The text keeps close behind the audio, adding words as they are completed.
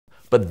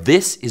But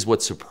this is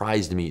what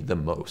surprised me the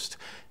most.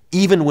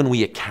 Even when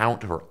we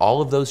account for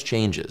all of those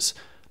changes,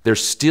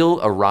 there's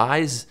still a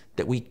rise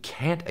that we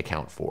can't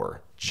account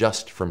for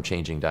just from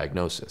changing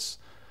diagnosis.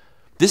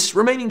 This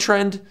remaining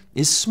trend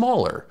is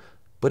smaller,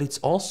 but it's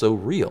also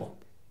real.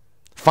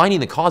 Finding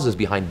the causes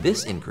behind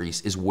this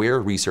increase is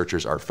where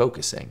researchers are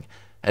focusing,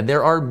 and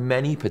there are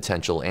many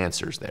potential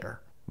answers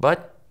there.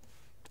 But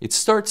it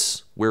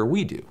starts where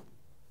we do,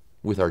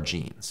 with our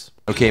genes.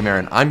 Okay,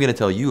 Marin, I'm gonna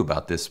tell you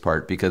about this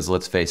part because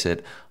let's face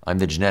it, I'm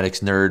the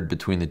genetics nerd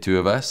between the two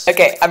of us.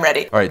 Okay, I'm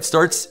ready. All right, it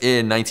starts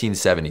in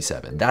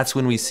 1977. That's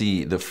when we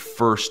see the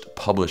first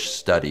published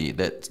study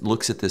that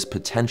looks at this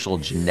potential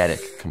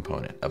genetic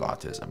component of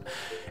autism.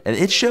 And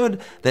it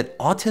showed that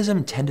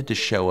autism tended to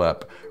show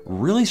up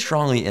really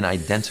strongly in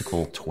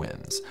identical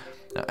twins.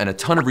 And a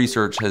ton of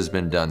research has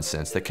been done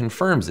since that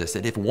confirms this,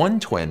 that if one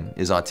twin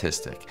is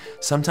autistic,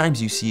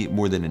 sometimes you see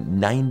more than a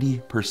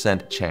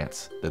 90%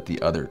 chance that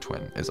the other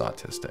twin is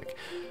autistic.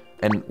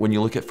 And when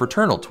you look at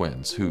fraternal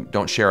twins who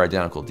don't share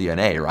identical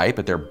DNA, right,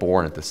 but they're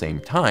born at the same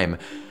time,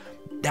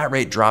 that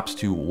rate drops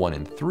to 1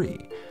 in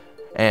 3.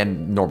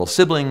 And normal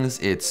siblings,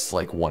 it's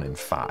like 1 in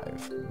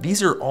 5.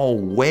 These are all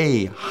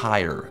way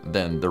higher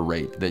than the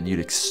rate that you'd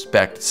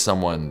expect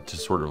someone to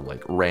sort of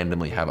like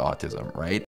randomly have autism, right?